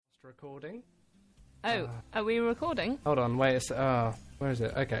recording. Oh, are we recording? Hold on, wait. Where is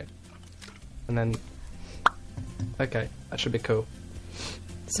it? Okay. And then... Okay, that should be cool.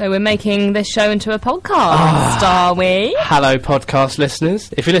 So we're making this show into a podcast, are we? Hello, podcast listeners.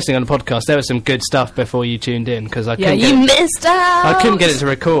 If you're listening on a podcast, there was some good stuff before you tuned in, because I couldn't missed out! I couldn't get it to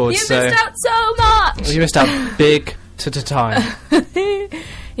record, You missed out so much! You missed out big time.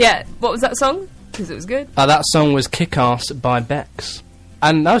 Yeah, what was that song? Because it was good. That song was Kick-Ass by Bex.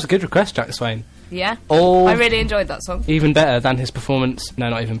 And that was a good request, Jack Swain. Yeah, I really enjoyed that song. Even better than his performance...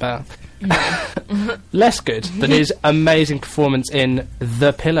 No, not even better. Less good than his amazing performance in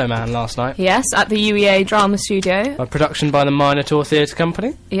The Pillow Man last night. Yes, at the UEA Drama Studio. A production by the Minotaur Theatre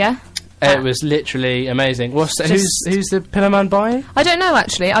Company. Yeah. It was literally amazing. Who's The Pillow Man by? I don't know,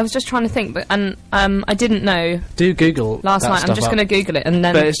 actually. I was just trying to think, but I didn't know. Do Google last night. I'm just going to Google it and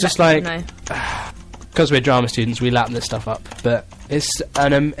then. But it's just like because we're drama students, we lap this stuff up. But it's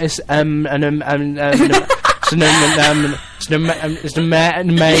an amazing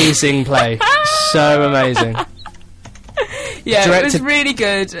play. So amazing. Yeah, it was really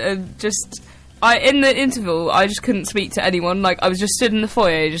good. In the interval, I just couldn't speak to anyone. Like, I was just stood in the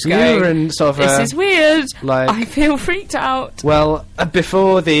foyer, just going, you were in sort of this is weird. Like, I feel freaked out. Well,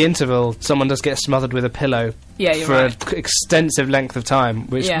 before the interval, someone does get smothered with a pillow. Yeah, you're for right. an extensive length of time,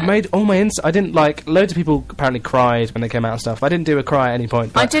 which Yeah. made all my I didn't like. Loads of people apparently cried when they came out and stuff. I didn't do a cry at any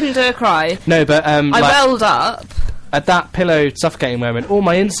point. I didn't do a cry. No, but I welled up. At that pillow suffocating moment, all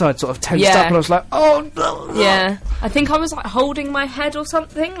my insides sort of tensed up, and I was like, "Oh no!" Yeah, I think I was like holding my head or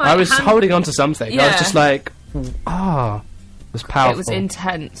something. Like I was holding on to something. Yeah. I was just like, it was powerful. It was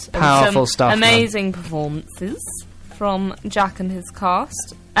intense. Powerful stuff. Amazing performances from Jack and his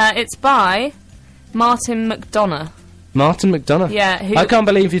cast. It's by Martin McDonagh. Martin McDonagh. Yeah, I can't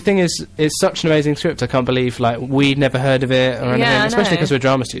believe the thing is, it's such an amazing script. I can't believe we'd never heard of it or anything, especially because we're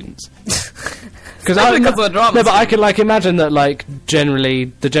drama students. Because we're drama. No, but I could imagine that generally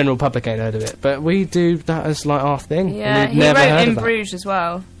the general public ain't heard of it, but we do that as our thing. Yeah, he never wrote heard In Bruges as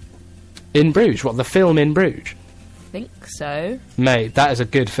well. In Bruges, what, the film In Bruges? Think so. Mate, that is a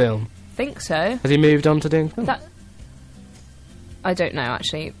good film. Think so. Has he moved on to doing films? I don't know,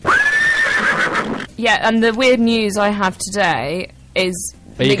 actually. Yeah, and the weird news I have today is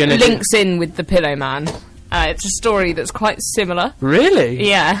links in with The Pillow Man. It's a story that's quite similar. Really?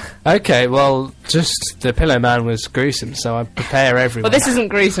 Yeah. Okay, well, just The Pillow Man was gruesome, so I prepare everyone. Well, this isn't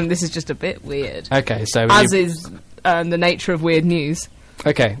gruesome, this is just a bit weird. Okay, so... As is the nature of weird news.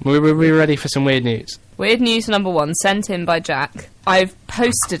 Okay, we're ready for some weird news. Weird news number 1, sent in by Jack. I've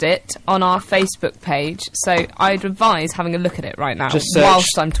posted it on our Facebook page, so I'd advise having a look at it right now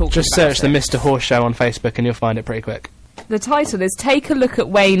whilst I'm talking about it. Just search the Mr. Horse Show on Facebook and you'll find it pretty quick. The title is Take a Look at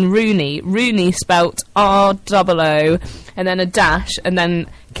Wayne Rooney. Rooney spelt R-O-O, and then a dash, and then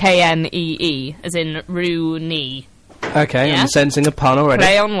K-N-E-E, as in Rooney. Okay, yeah? I'm sensing a pun already.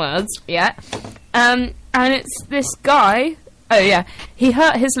 Play on words, yeah. And it's this guy... Oh, yeah. He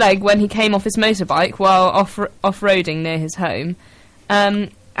hurt his leg when he came off his motorbike while off-roading near his home.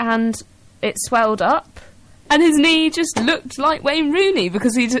 And it swelled up. And his knee just looked like Wayne Rooney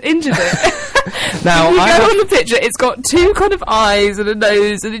because he'd injured it. Now, if you go on the picture, it's got 2 kind of eyes and a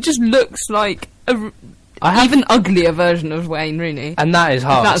nose, and it just looks like even uglier version of Wayne Rooney. And that is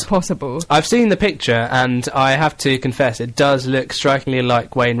hard. If that's possible. I've seen the picture, and I have to confess, it does look strikingly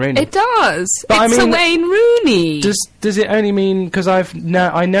like Wayne Rooney. It does. But it's a Wayne Rooney. Does it only mean because I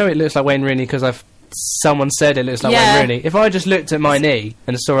know it looks like Wayne Rooney because someone said it looks like Wayne Rooney. If I just looked at my knee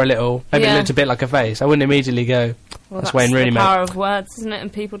and saw maybe it looked a bit like a face, I wouldn't immediately go, that's Wayne Rooney, mate. That's the power of words, isn't it?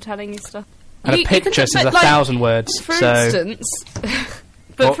 And people telling you stuff. And a picture says 1,000 words. For instance,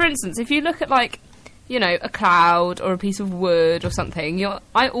 for instance, if you look at a cloud or a piece of wood or something,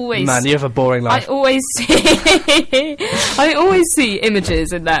 I always... Man, you have a boring life. I always see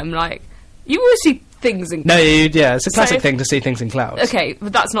images in them, you always see things in... No, it's a classic thing to see things in clouds. Okay,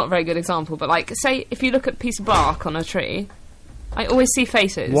 but that's not a very good example, but say, if you look at a piece of bark on a tree, I always see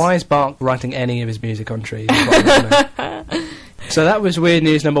faces. Why is Bark writing any of his music on trees? So that was weird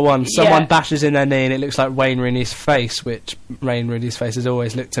news number 1. Someone bashes in their knee and it looks like Wayne Rooney's face, which Wayne Rooney's face has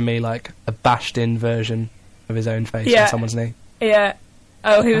always looked to me like a bashed-in version of his own face on someone's knee. Yeah.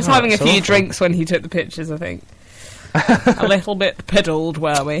 Oh, he was having a few drinks when he took the pictures, I think. A little bit piddled,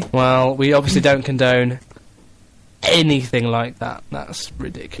 were we? Well, we obviously don't condone anything like that. That's a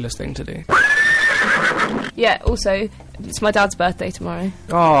ridiculous thing to do. Yeah, also, it's my dad's birthday tomorrow.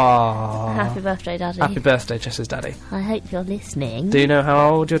 Aww. Happy birthday, Daddy. Happy birthday, Jess's daddy. I hope you're listening. Do you know how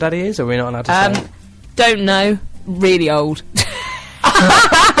old your daddy is, or are we not allowed to say? Don't know. Really old.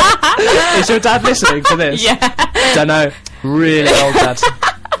 Is your dad listening to this? Yeah. Don't know. Really old dad.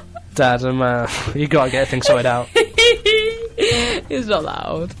 Dad, you got to get things sorted out. He's not that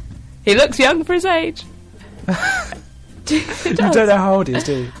old. He looks young for his age. You don't know how old he is,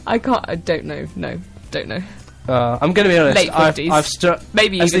 do you? I don't know. No, don't know. I'm going to be honest. Late 50s.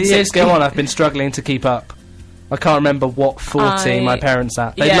 Maybe as even the years 60. go on, I've been struggling to keep up. I can't remember what 40 my parents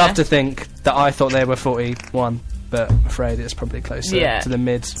at. They'd love to think that I thought they were 41, but I'm afraid it's probably closer to the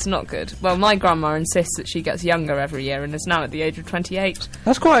mids. It's not good. Well, my grandma insists that she gets younger every year and is now at the age of 28.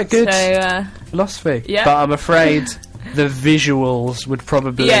 That's quite a good philosophy. Yeah. But I'm afraid the visuals would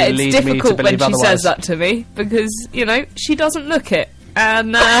probably lead me to believe otherwise. It's difficult when she says that to me because, she doesn't look it.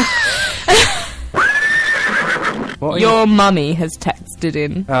 And your mummy has texted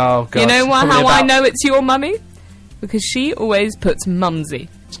in. Oh, God. You know how I know it's your mummy? Because she always puts mumsy.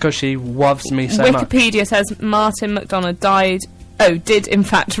 It's because she loves me so much. Wikipedia says Martin McDonagh did in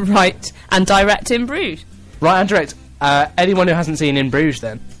fact write and direct In Bruges. Write and direct. Anyone who hasn't seen In Bruges,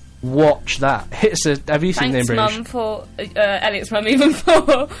 then watch that. Have you seen In Bruges? Thanks, Mum, for Elliot's mum, even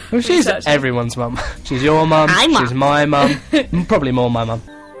for. Well, she's everyone's mum. She's your mum. She's my mum. Probably more my mum.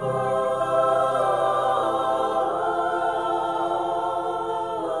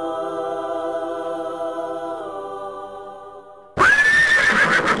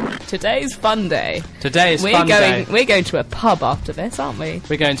 Today's fun day. We're going to a pub after this, aren't we?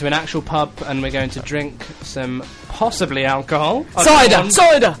 We're going to an actual pub and we're going to drink some possibly alcohol. Cider!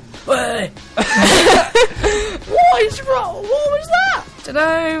 What is wrong? What was that?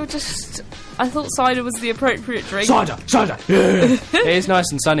 Dunno, I thought cider was the appropriate drink. Cider! It is nice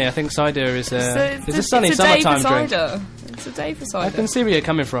and sunny. I think cider is a sunny summertime drink. It's a day for cider. I can see where you're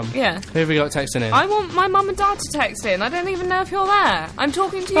coming from. Yeah. Who have we got texting in? I want my mum and dad to text in. I don't even know if you're there. I'm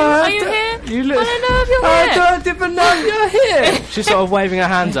talking to you. Are you here? I don't know if you're here. I don't even know if you're here. She's sort of waving her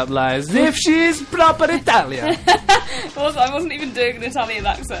hands up like as if she's proper Italian. I wasn't even doing an Italian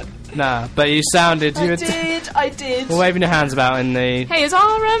accent. Nah, but you sounded... I did. We're waving your hands about in the... Hey, is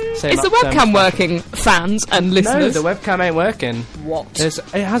the webcam working, fans and listeners? No, the webcam ain't working. What? It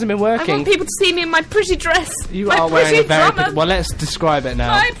hasn't been working. I want people to see me in my pretty dress. You are wearing a very pretty... Well, let's describe it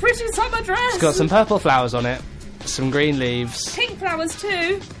now. My pretty summer dress. It's got some purple flowers on it, some green leaves. Pink flowers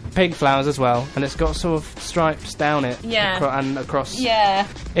too. Pink flowers as well, and it's got sort of stripes down it. Yeah. And across. Yeah.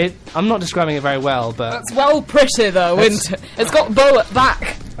 I'm not describing it very well, but... That's well pretty though, isn't it? It's got bow at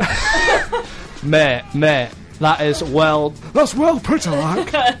back. Mate, that's well pretty like.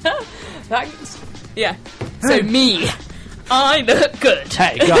 Thanks. Yeah. So me, I look good.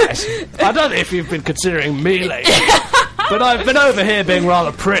 Hey guys, I don't know if you've been considering me lately, but I've been over here being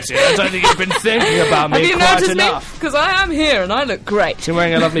rather pretty. I don't think you've been thinking about me quite enough. Because I am here and I look great. You're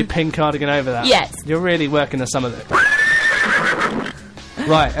wearing a lovely pink cardigan over that. Yes. You're really working the summer there.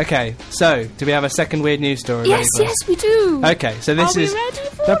 Right, okay, so, do we have a second weird news story? Yes, we do. Okay, so this is...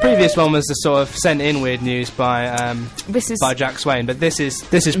 The previous one was the sort of sent in weird news by Jack Swain, but this is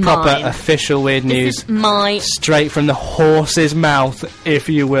proper official weird news. This is mine. Straight from the horse's mouth, if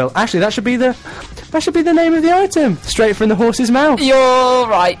you will. Actually, that should be the name of the item. Straight from the horse's mouth. You're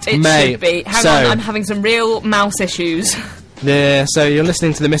right, it Mate, should be. Hang on, I'm having some real mouse issues. Yeah, so you're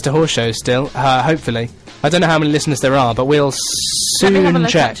listening to the Mr. Horse Show still, hopefully. I don't know how many listeners there are, but we'll soon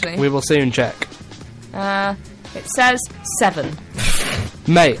check. Actually. We will soon check. It says 7.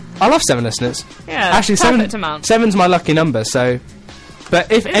 Mate, I love 7 listeners. Yeah, actually, perfect amount. 7's my lucky number, so...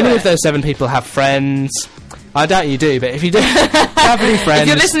 But if any of those 7 people have friends... I doubt you do, but if you do have any friends... If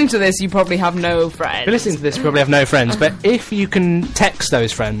you're listening to this, you probably have no friends. If you're listening to this, you probably have no friends, but if you can text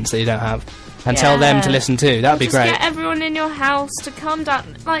those friends that you don't have and tell them to listen too, that'd be great. Just get everyone in your house to come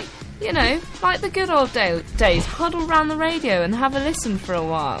down, like the good old days, huddle round the radio and have a listen for a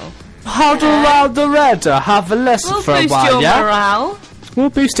while. Huddle round the radio, have a listen for a while, We'll boost your morale. We'll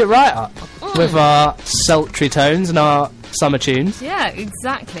boost it right up with our sultry tones and our summer tunes. Yeah,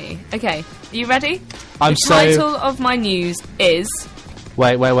 exactly. Okay, are you ready? The title of my news is...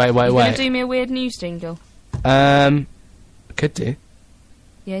 Wait. You're going to do me a weird news jingle? Could do.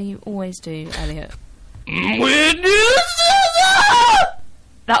 Yeah, you always do, Elliot. Weird news!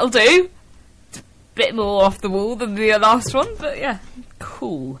 That'll do. It's a bit more off the wall than the last one, but yeah,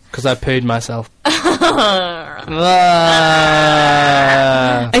 cool. Because I pooed myself.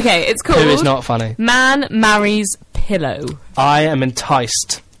 Okay, it's cool. Poo is not funny. Man marries pillow. I am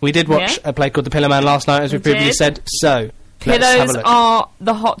enticed. We did watch a play called The Pillow Man last night, as we previously said, so pillows are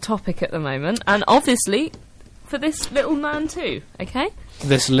the hot topic at the moment, and obviously for this little man too, okay?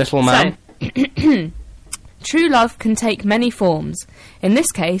 This little man. So, true love can take many forms. In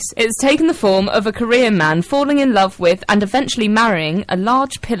this case, it's taken the form of a Korean man falling in love with and eventually marrying a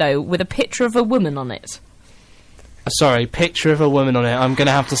large pillow with a picture of a woman on it. sorry, picture of a woman on it. I'm going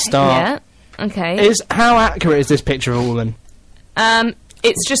to have to start. Yeah, okay. How accurate is this picture of a woman?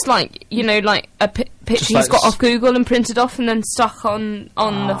 It's just like, you know, like a picture he's got off Google and printed off and then stuck on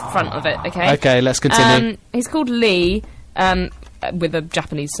the front of it, okay? Okay, let's continue. He's called Lee, with a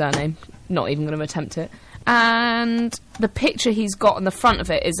Japanese surname. Not even going to attempt it. And the picture he's got on the front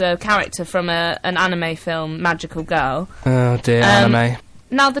of it is a character from an anime film, Magical Girl. Oh dear, anime.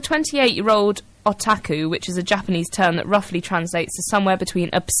 Now, the 28-year-old otaku, which is a Japanese term that roughly translates to somewhere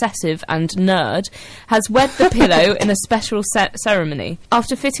between obsessive and nerd, has wed the pillow in a special ceremony.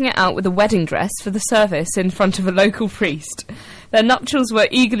 After fitting it out with a wedding dress for the service in front of a local priest, their nuptials were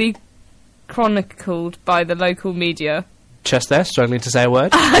eagerly chronicled by the local media. Just there, struggling to say a word.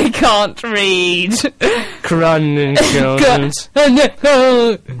 I can't read. Chronicles.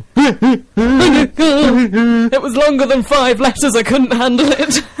 It was longer than 5 letters, I couldn't handle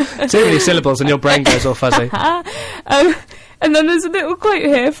it. Too many syllables and your brain goes all fuzzy. And then there's a little quote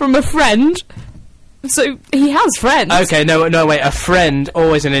here from a friend. So, he has friends. Okay, no, wait. A friend,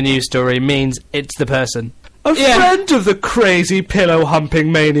 always in a news story, means it's the person. A friend of the crazy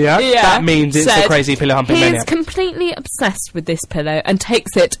pillow-humping maniac. Yeah, that means it's the crazy pillow-humping maniac. He's completely obsessed with this pillow and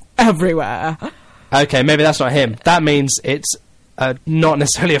takes it everywhere. Okay, maybe that's not him. That means it's not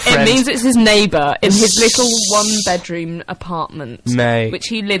necessarily a friend. It means it's his neighbour in his little one-bedroom apartment, which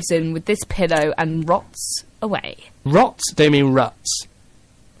he lives in with this pillow and rots away. Rots? Do you mean ruts?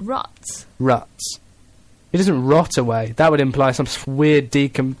 Ruts. Ruts. It doesn't rot away. That would imply some weird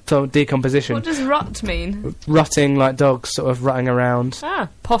decomposition. What does rot mean? Rutting like dogs, sort of rutting around. Ah,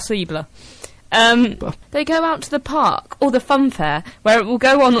 possible. They go out to the park or the fun fair where it will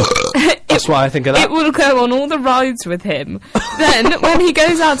go on. That's why I think of that. It will go on all the rides with him. Then when he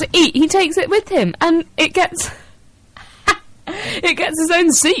goes out to eat, he takes it with him, and it gets its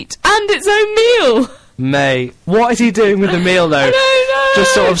own seat and its own meal. Mate, what is he doing with the meal though? I don't know.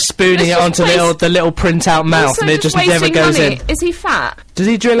 Just sort of spooning it onto the little print-out mouth, and it just never goes in. Is he fat? Does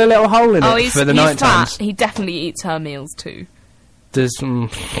he drill a little hole in it for the night times? He definitely eats her meals too.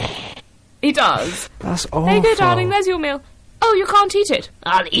 He does. That's awful. There you go, darling. There's your meal. Oh, you can't eat it.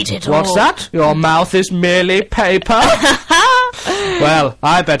 I'll eat it all. What's that? Your mouth is merely paper? Well,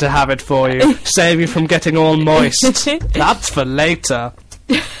 I better have it for you. Save you from getting all moist. That's for later.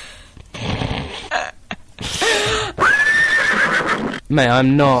 Mate,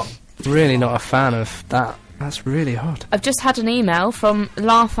 I'm really not a fan of that. That's really odd. I've just had an email from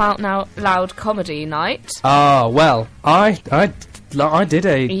Laugh Out Loud Comedy Night. Oh, well, I did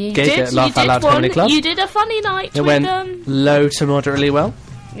a gig at Laugh Out Loud Comedy Club. You did a funny night. It went low to moderately well.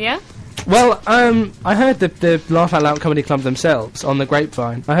 Yeah? Well, I heard the Laugh Out Loud Comedy Club themselves on the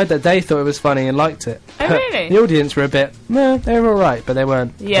grapevine. I heard that they thought it was funny and liked it. Oh, really? The audience were a bit, they were alright, but they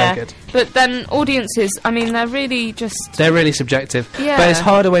weren't very good. But then audiences, I mean, they're really subjective. Yeah. But it's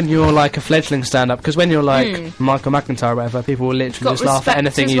harder when you're like a fledgling stand-up, because when you're like Michael McIntyre or whatever, people will literally just laugh at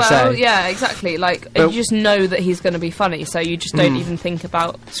anything you say. Yeah, exactly. Like, you just know that he's going to be funny, so you just don't even think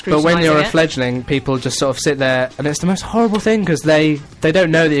about scrutinising But when you're a fledgling, people just sort of sit there, and it's the most horrible thing, because they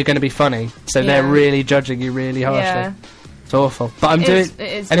don't know that you're going to be funny, so they're really judging you really harshly. Yeah. It's awful. But it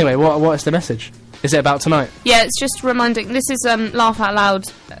is. Anyway, what is the message? Is it about tonight? Yeah, it's just reminding. This is Laugh Out Loud,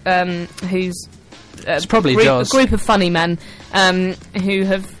 who's it's probably Jaws. A group of funny men who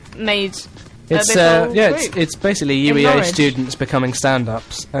have made. It's basically UEA students becoming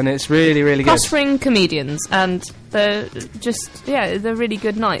stand-ups, and it's really, really good. Plus-ring comedians, and they're they're really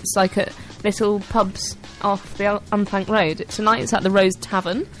good nights, like at little pubs off the Unthank Road. Tonight it's at the Rose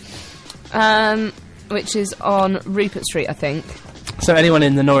Tavern, which is on Rupert Street, I think. So anyone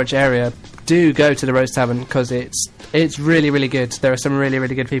in the Norwich area, do go to the Rose Tavern, because it's really, really good. There are some really,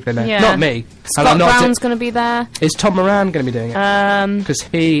 really good people in there. Yeah. Not me. Scott Brown's going to be there. Is Tom Moran going to be doing it? Because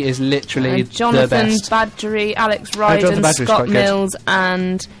he is literally Jonathan the best. Badgery, Alex Ryden, Scott Mills,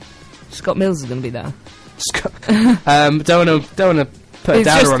 and Scott Mills is going to be there. Don't want to put a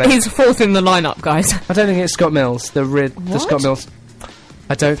downer on it. He's fourth in the lineup, guys. I don't think it's Scott Mills. The Scott Mills.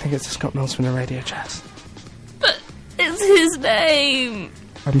 I don't think it's the Scott Mills from the Radio Chess. But it's his name.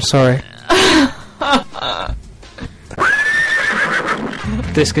 I'm sorry.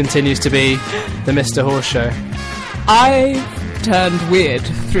 This continues to be the Mr. Horse Show. I turned weird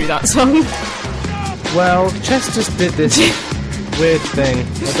through that song. Well, Chess just did this weird thing.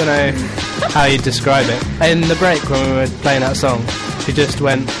 I don't know how you'd describe it. In the break when we were playing that song, she just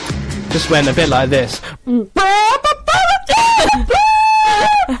went a bit like this.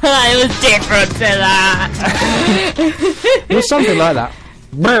 I was different to that. It was something like that.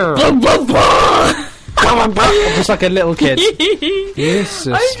 just like a little kid. Yes.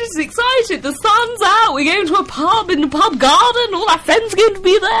 I'm just excited. The sun's out. We're going to a pub in the pub garden. All our friends are going to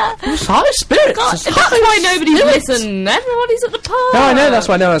be there. It's high spirits. That's why nobody's listening. Everybody's at the pub. No, I know. That's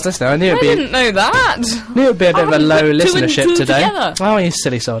why no one's listening. I didn't know that. Knew it'd be a bit of a low listenership today. Together. Oh, you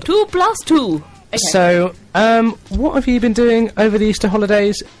silly sod. 2 + 2. Okay. So, what have you been doing over the Easter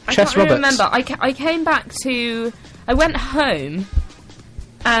holidays, Chess Roberts? Roberts? I can't really remember. I came back to... I went home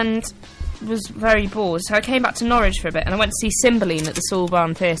and was very bored, so I came back to Norwich for a bit, and I went to see Cymbeline at the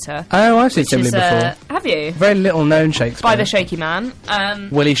Sawbarn Theatre. Oh, I've seen Cymbeline before. Have you? Very little known Shakespeare. By the Shaky Man.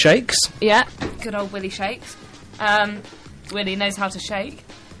 Willie Shakes. Yeah, good old Willie Shakes. Willie knows how to shake.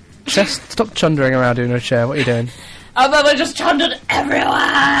 Chess, stop chundering around in a chair. What are you doing? And then I just chundered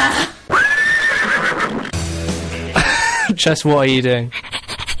everywhere! Chess, what are you doing?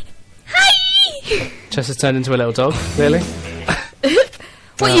 Hi! Chess has turned into a little dog, really?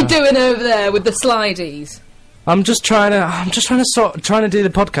 What are you doing over there with the slideys? I'm just trying to do the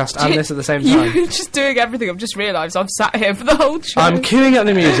podcast and this at the same time. You're just doing everything. I've just realised I've sat here for the whole show. I'm queuing up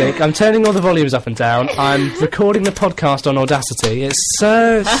the music. I'm turning all the volumes up and down. I'm recording the podcast on Audacity. It's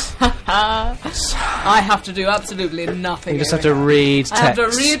so... I have to do absolutely nothing. You just have to read text. I have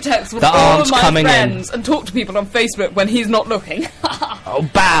to read text with all my friends and talk to people on Facebook when he's not looking. Oh,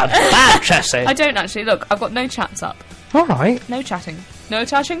 bad, Chessie. I don't actually look. I've got no chats up. All right. No chatting. No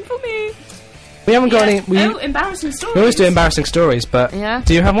chatting for me. We haven't got any... embarrassing stories. We always do embarrassing stories, but... Yeah.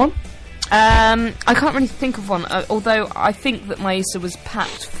 Do you have one? I can't really think of one, although I think that my Easter was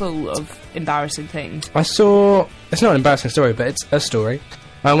packed full of embarrassing things. It's not an embarrassing story, but it's a story.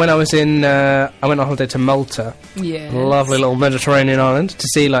 When I was I went on holiday to Malta. Yeah. Lovely little Mediterranean island, to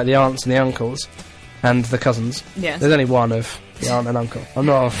see, like, the aunts and the uncles. And the cousins. Yes. There's only one of the aunt and uncle. I'm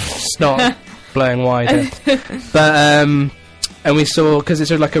not... It's not blowing wide. But, and we saw, because it's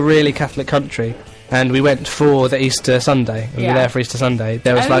like a really Catholic country, and we went for the Easter Sunday. We were there for Easter Sunday.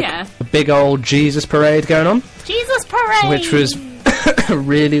 There was a big old Jesus parade going on. Jesus parade! Which was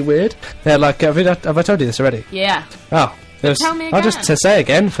really weird. They're like, have I told you this already? Yeah. Oh. Tell me again. I'll just say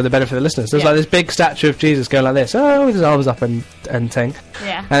again for the benefit of the listeners. There's like this big statue of Jesus going like this, with his arms up and thing.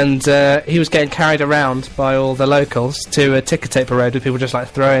 Yeah. And he was getting carried around by all the locals to a ticker tape parade with people just like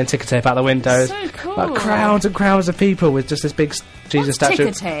throwing ticker tape out the windows. So cool. Like crowds and crowds of people with just this big Jesus statue.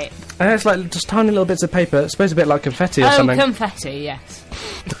 What's ticker tape? It's like just tiny little bits of paper. It's supposed to be a bit like confetti or something. Oh, confetti, yes.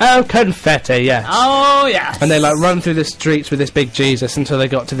 Oh, confetti, yes. Oh, yes. And they like run through the streets with this big Jesus until they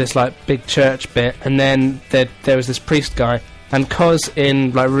got to this like big church bit, and then there was this priest guy. And 'cause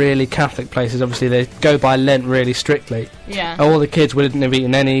in like really Catholic places, obviously they go by Lent really strictly. Yeah. All the kids wouldn't have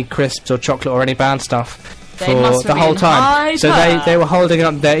eaten any crisps or chocolate or any bad stuff for the whole time. Hyper. So they were holding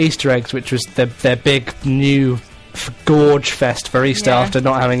up their Easter eggs, which was their big new gorge fest for Easter after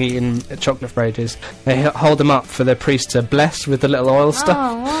not having eaten chocolate for ages. They hold them up for the priest to bless with the little oil stuff.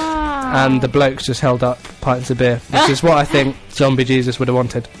 Oh, wow. And the blokes just held up pints of beer, which is what I think zombie Jesus would have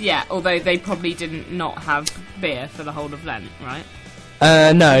wanted. Yeah, although they probably didn't not have beer for the whole of Lent, right?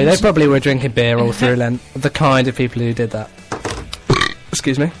 No, they probably were drinking beer all through Lent. The kind of people who did that.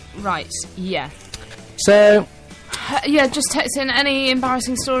 Excuse me. Right, yeah. So... yeah, just text in any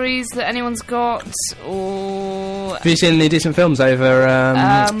embarrassing stories that anyone's got, or... Have you seen any decent films over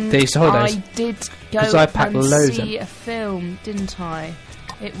the Easter holidays? I did go and see a film, didn't I?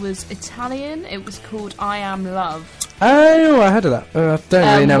 It was Italian. It was called I Am Love. Oh, I heard of that. I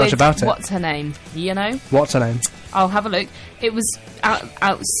don't really know much about it. What's her name? You know? What's her name? I'll have a look. It was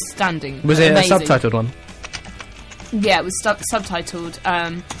outstanding. Was it amazing. A subtitled one? Yeah, it was subtitled,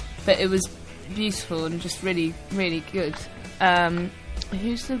 but it was beautiful and just really, really good.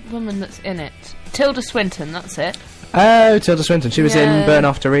 Who's the woman that's in it? Tilda Swinton, that's it. Oh, Tilda Swinton. She was in Burn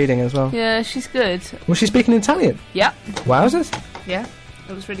After Reading as well. Yeah, she's good. Was she speaking Italian? Yep. Wowzers. Yeah,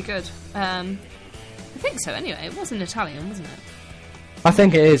 it was really good. I think so, anyway. It was in Italian, wasn't it? I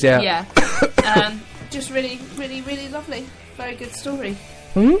think it is, yeah. Yeah. Just really, really, really lovely. Very good story.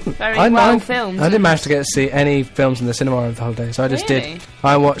 Very well filmed. I didn't manage to get to see any films in the cinema over the holidays. So I just really? did.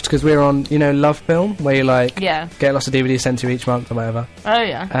 I watched, because we were on, Love Film, where you get lots of DVDs sent to you each month or whatever. Oh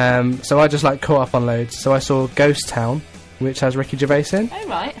yeah. So I just caught up on loads. So I saw Ghost Town, which has Ricky Gervais in. Oh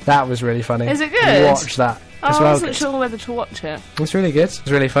right. That was really funny. Is it good? Watch that. I wasn't sure whether to watch it. It's really good. It's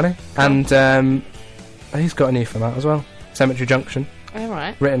really funny. Oh. And he's got a new film out as well. Cemetery Junction. Oh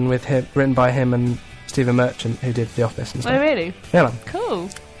right. Written by him and Stephen Merchant, who did The Office and stuff. Oh really? Yeah, man. Cool.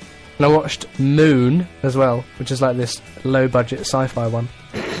 And I watched Moon as well, which is like this low-budget sci-fi one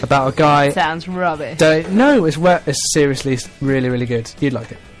about a guy. Sounds rubbish. No, it's seriously really, really good. You'd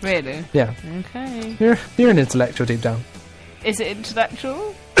like it. Really? Yeah. Okay. You're an intellectual deep down. Is it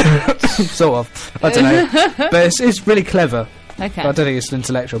intellectual? Sort of. I don't know. But it's really clever. Okay. I don't think it's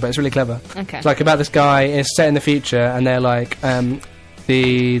intellectual, but it's really clever. Okay. It's like about this guy, it's set in the future, and they're like,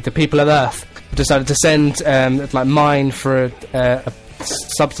 the people of Earth decided to send, like, mine for a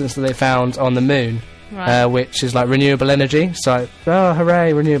substance that they found on the moon, Right. which is like renewable energy. So, like, oh,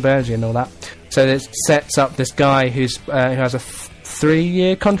 hooray, renewable energy and all that. So it sets up this guy who has a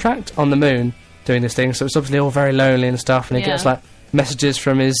 3-year contract on the moon doing this thing. So it's obviously all very lonely and stuff, and he gets, like, messages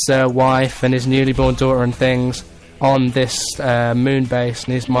from his wife and his newly born daughter and things on this moon base,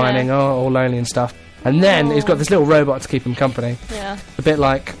 and he's mining, all lonely and stuff. And then he's got this little robot to keep him company. Yeah. A bit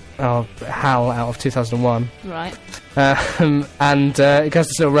like Hal out of 2001. Right. And he has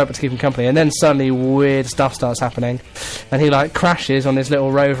this little robot to keep him company, and then suddenly weird stuff starts happening, and he like crashes on his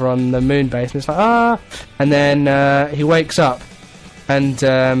little rover on the moon base, and it's like and then he wakes up, and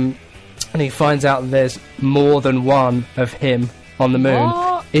he finds out that there's more than one of him on the moon.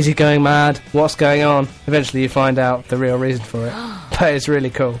 What? Is he going mad? What's going on? Eventually you find out the real reason for it. But it's really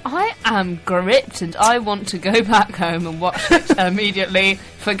cool. I am gripped and I want to go back home and watch it immediately.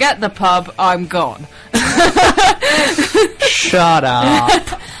 Forget the pub, I'm gone. Shut up.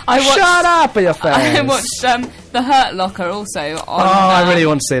 Shut up in your face. I watched The Hurt Locker also on... I really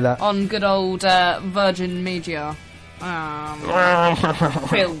want to see that. On good old Virgin Media.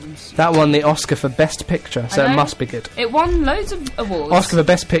 Films. That won the Oscar for Best Picture, so it must be good. It won loads of awards. Oscar for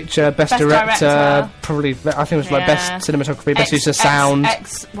Best Picture, Best Director, probably, I think it was like Best Cinematography, Best Use of Sound.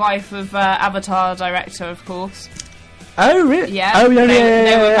 Ex-wife of Avatar director, of course. Oh, really? Yeah. Oh, yeah,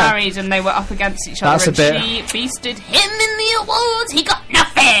 They were married and they were up against each other. That's a bit... She beasted him in the awards. He got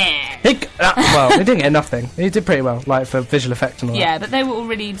nothing. Well, he didn't get nothing. He did pretty well, like for visual effects and all that. Yeah, but they were all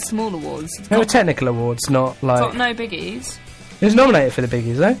really small awards. They were technical awards, not like... Got no biggies. He was nominated for the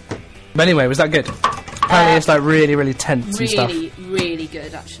biggies, though. But anyway, was that good? Apparently it's like really, really tense and stuff. Really, really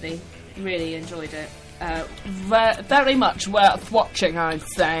good, actually. Really enjoyed it. Very much worth watching, I'd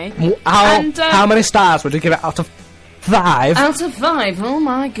say. How many stars would you give it out of 5? Out of 5, oh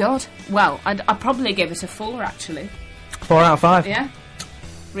my god. Well, I'd probably give it a 4, actually. 4 out of 5? Yeah.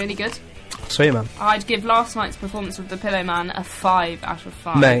 Really good. Sweet, man. I'd give last night's performance of The Pillow Man a 5 out of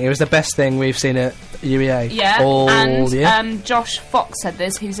 5. Mate, it was the best thing we've seen at UEA. Yeah, all year. And Josh Fox said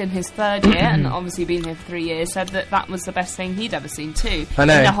this, who's in his 3rd year, and obviously been here for 3 years, said that was the best thing he'd ever seen too. I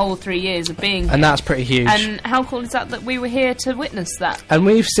know. In the whole 3 years of being here. And that's pretty huge. And how cool is that we were here to witness that? And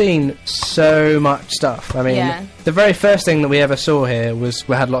we've seen so much stuff. I mean, the very first thing that we ever saw here was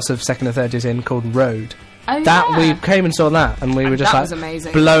we had lots of 2nd and 3rd years in called Road. Oh, that we came and saw that, and we were just was like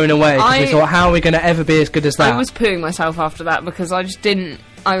amazing. Blown away because we thought, how are we going to ever be as good as that? I was pooing myself after that because I just didn't.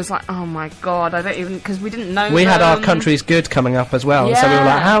 I was like, oh my god, I don't even, because we didn't know. We had Our Country's Good coming up as well, so we were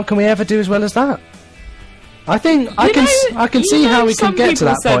like, how can we ever do as well as that? I think I can see how we can get to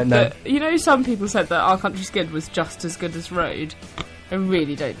that point though. You know, some people said that Our Country's Good was just as good as Road. I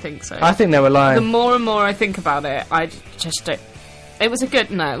really don't think so. I think they were lying. The more and more I think about it, I just don't. It was a good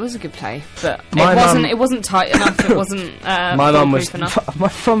play, but it wasn't tight enough. It wasn't. My mum was. Enough.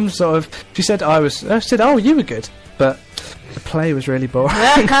 My mum sort of. She said I said, oh, you were good, but the play was really boring.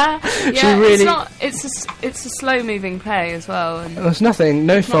 Yeah, really. It's a slow moving play as well. And there's nothing.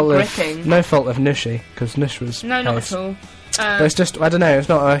 No fault of Nushi, because Nush was. No, not at all. But it's just, I don't know. It's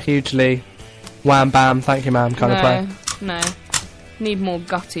not a hugely wham bam, thank you ma'am kind of play. No, need more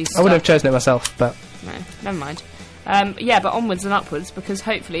gutty stuff. I wouldn't have chosen it myself, but no, never mind. But onwards and upwards, because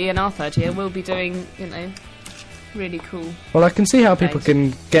hopefully in our 3rd year we'll be doing, really cool. Well, I can see how people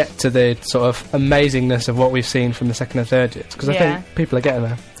can get to the sort of amazingness of what we've seen from the 2nd and 3rd years, because I think people are getting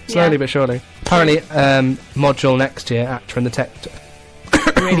there slowly but surely. Apparently, module next year, Actor and the Tech,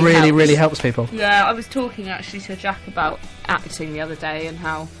 really helps people. Yeah, I was talking actually to Jack about acting the other day and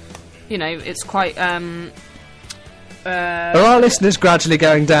how, it's quite. Are our listeners gradually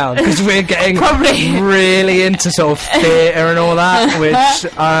going down because we're getting really into sort of theatre and all that? Which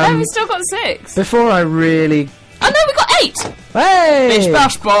no, we've still got 6. Before I really. Oh no, we got 8. Hey, Bish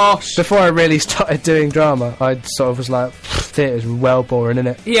bash bosh. Before I really started doing drama, I sort of was like, theatre's well boring, isn't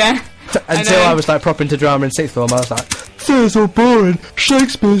it? Yeah. Until I was like proper into drama in 6th form, I was like, theatre's all boring.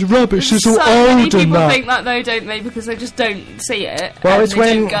 Shakespeare's rubbish. It's all old and that. People think that though, don't they? Because they just don't see it. Well, it's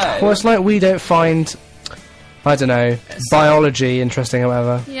when. Well, it's like we don't find. I don't know, biology interesting or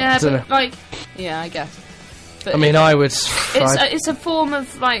whatever. Yeah, but I guess. But I mean, I would... It's a form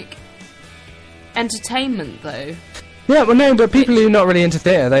of, entertainment, though. Yeah, well, no, but people who are not really into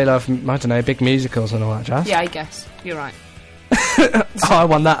theatre, they love, I don't know, big musicals and all that jazz. Yeah, I guess. You're right. I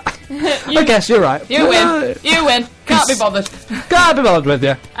won that. I guess you're right. You win. You win. Can't be bothered. Can't be bothered with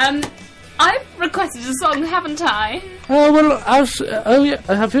you. I've requested a song, haven't I? Oh, well, oh, yeah,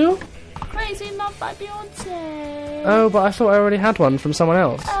 have you? Crazy in Love by Beyonce. Oh, but I thought I already had one from someone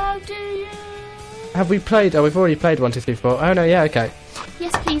else. Oh, do you? Have we played? Oh, we've already played 1, 2, 3, 4. Oh, no, yeah, okay.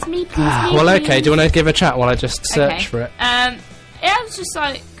 Yes, please, me, please, Well, okay, do you want to give a chat while I just search for it? Yeah, it was just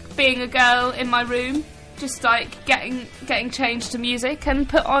like being a girl in my room, just like getting changed to music and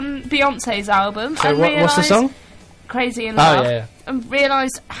put on Beyonce's album. So and what's the song? Crazy in Love. Oh, yeah. And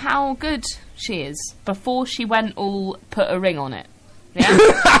realised how good she is before she went all put a ring on it. Yeah?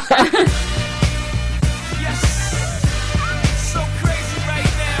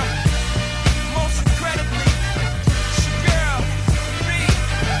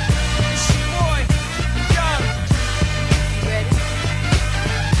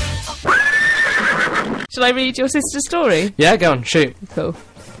 Shall I read your sister's story? Yeah, go on, shoot. Cool.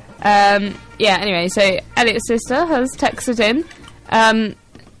 Anyway, so Eliot's sister has texted in,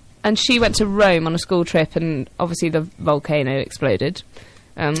 and she went to Rome on a school trip, and obviously the volcano exploded.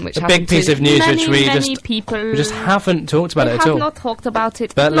 Which a big piece of news which we just haven't talked about it at all. We have not talked about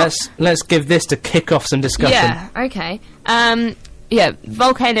it. But let's give this to kick off some discussion. Yeah, okay.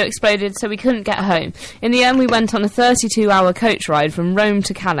 Volcano exploded, so we couldn't get home. In the end, we went on a 32-hour coach ride from Rome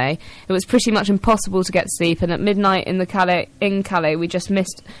to Calais. It was pretty much impossible to get sleep, and at midnight in Calais, we just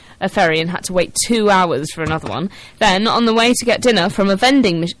missed a ferry and had to wait 2 hours for another one. Then, on the way to get dinner from a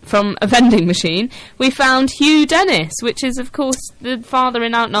vending machine, we found Hugh Dennis, which is, of course, the father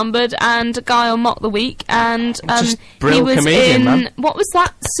in Outnumbered and a guy on Mock the Week, and he was comedian, in man. What was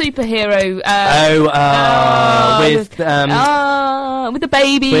that superhero? With the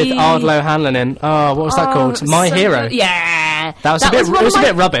baby, with Ardlo Hanlon in. Oh, what was that called? My Hero. Yeah, that was a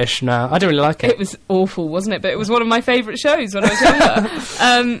bit rubbish. No, I didn't really like it. It was awful, wasn't it? But it was one of my favourite shows when I was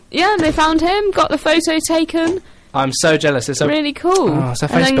younger. And they found him, got the photo taken. I'm so jealous. It's really cool. Oh, it's a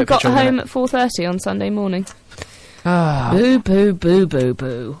Facebook and then got picture, home at 4:30 on Sunday morning. Ah. Boo, boo, boo, boo,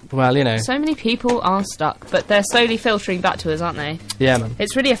 boo. Well, you know. So many people are stuck, but they're slowly filtering back to us, aren't they? Yeah, man.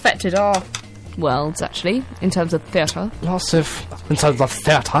 It's really affected our worlds, actually, in terms of theatre. In terms of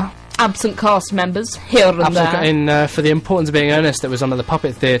theatre. Absent cast members here and there. For the importance of being earnest, that was on at the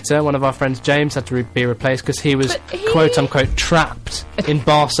Puppet Theatre. One of our friends, James, had to be replaced because he was quote-unquote trapped in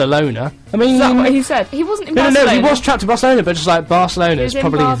Barcelona. I mean, is that what he said? He wasn't in Barcelona. No, he was trapped in Barcelona, but just like Barcelona is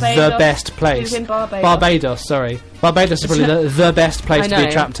probably the best place. He was in Barbados. Barbados is probably the best place to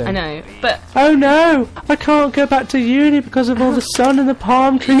be trapped in. I know, but... Oh no, I can't go back to uni because of all the sun and the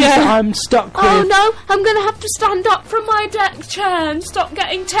palm trees that I'm stuck with. Oh no, I'm going to have to stand up from my deck chair and stop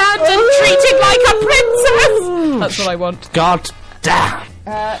getting turned and treated like a princess! That's what I want. God damn.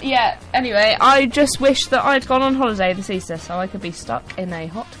 Anyway, I just wish that I'd gone on holiday this Easter so I could be stuck in a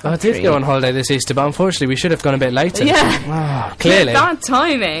hot country. I did go on holiday this Easter, but unfortunately we should have gone a bit later. Yeah. Clearly. Bad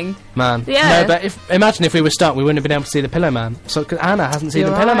timing. Man. Yeah. No, but imagine if we were stuck, we wouldn't have been able to see the Pillow Man. So, cause Anna hasn't seen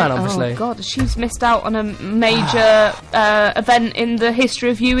the Pillow Man, obviously. Oh, God, she's missed out on a major event in the history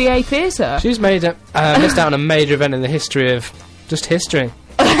of UEA Theatre. She's missed out on a major event in the history of... just history.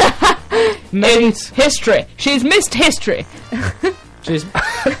 History. She's missed history. She's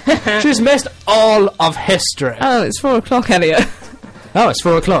missed all of history. Oh, it's 4 o'clock, Eliot. Oh, it's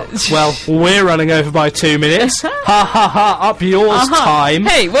 4 o'clock. Well, we're running over by 2 minutes. Ha ha ha, up yours time.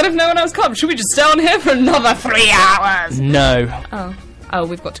 Hey, what if no one else comes? Should we just stay on here for another 3 hours? No. Oh,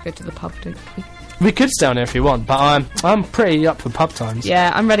 we've got to go to the pub, don't we? We could stay on here if you want, but I'm pretty up for pub times.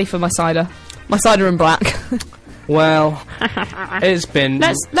 Yeah, I'm ready for my cider. My cider and black. Well, it's been...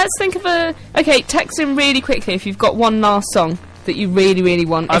 Let's think of a... Okay, text in really quickly if you've got one last song that you really, really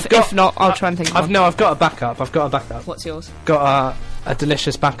want. If not, I'll try and think of one. No, I've got a backup. What's yours? Got a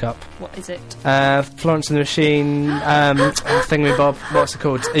delicious backup. What is it? Florence and the Machine, Thingamabob, what's it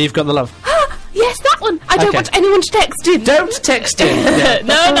called? You've Got the Love. Yes, that one! I don't want anyone to text in! Don't text in! Yeah,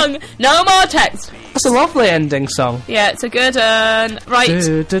 no more text! That's a lovely ending song. Yeah, it's a good one.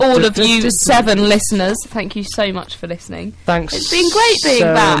 Right, all of you 7 listeners, thank you so much for listening. Thanks. It's been great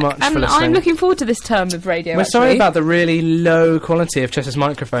being back, and I'm looking forward to this term of radio. We're sorry about the really low quality of Chess's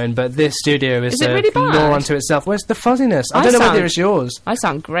microphone, but this studio is it really bad? law unto itself. Where's the fuzziness? I don't know whether it's yours. I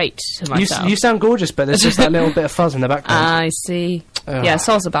sound great to myself. You sound gorgeous, but there's just that little bit of fuzz in the background. I see. Yeah,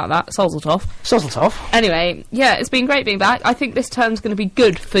 soz about that. Sozzle-toff. Anyway, yeah, it's been great being back. I think this term's going to be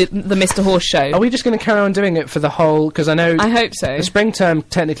good for the Mr. Horse show. Are we just going to carry on doing it for the whole... Because I know... I hope so. The spring term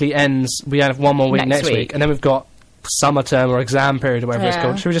technically ends... We have one more week next week. And then we've got summer term or exam period or whatever it's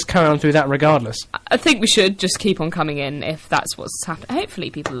called. Should we just carry on through that regardless? I think we should just keep on coming in if that's what's happening. Hopefully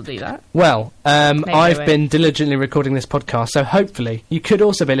people will do that. Well, I've been diligently recording this podcast, so hopefully you could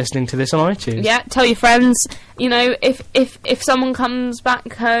also be listening to this on iTunes. Yeah, tell your friends. You know, if someone comes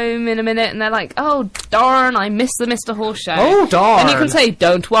back home in a minute and they're like, oh, darn, I missed the Mr. Horse Show. Oh, darn. Then you can say,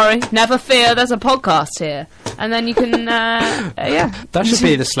 don't worry, never fear, there's a podcast here. And then you can, That should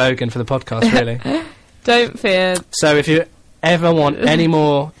be the slogan for the podcast, really. Don't fear. So if you ever want any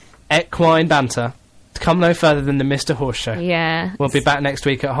more equine banter, come no further than the Mr. Horse Show. Yeah. We'll be back next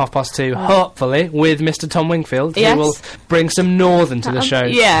week at 2:30, hopefully, with Mr. Tom Wingfield, yes. who will bring some northern to the show.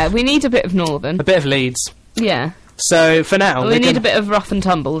 Yeah, we need a bit of northern. A bit of Leeds. Yeah. So, for now... we need a bit of rough and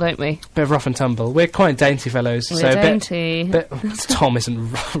tumble, don't we? A bit of rough and tumble. We're quite dainty fellows. We're dainty. Tom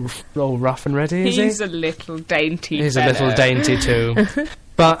isn't all rough and ready, is he? He's a little dainty He's a little dainty too.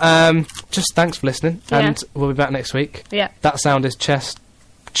 But, just thanks for listening, and we'll be back next week. Yeah. That sound is Chess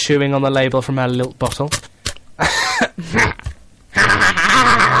chewing on the label from our lilt bottle.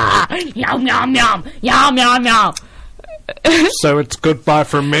 Yum, yum, yum! Yum, yum, yum! So it's goodbye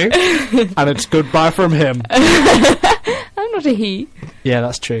from me, and it's goodbye from him. I'm not a he. Yeah,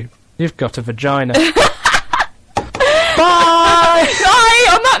 that's true. You've got a vagina. Bye! Bye!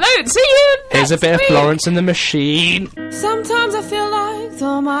 On that note, see you Here's a bit of Florence and the Machine. Sometimes I feel like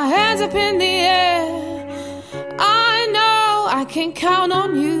throw my hands up in the air. I know I can count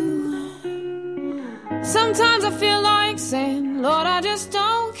on you. Sometimes I feel like saying, Lord, I just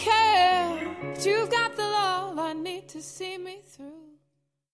don't care. But you've got the love I need to see me through.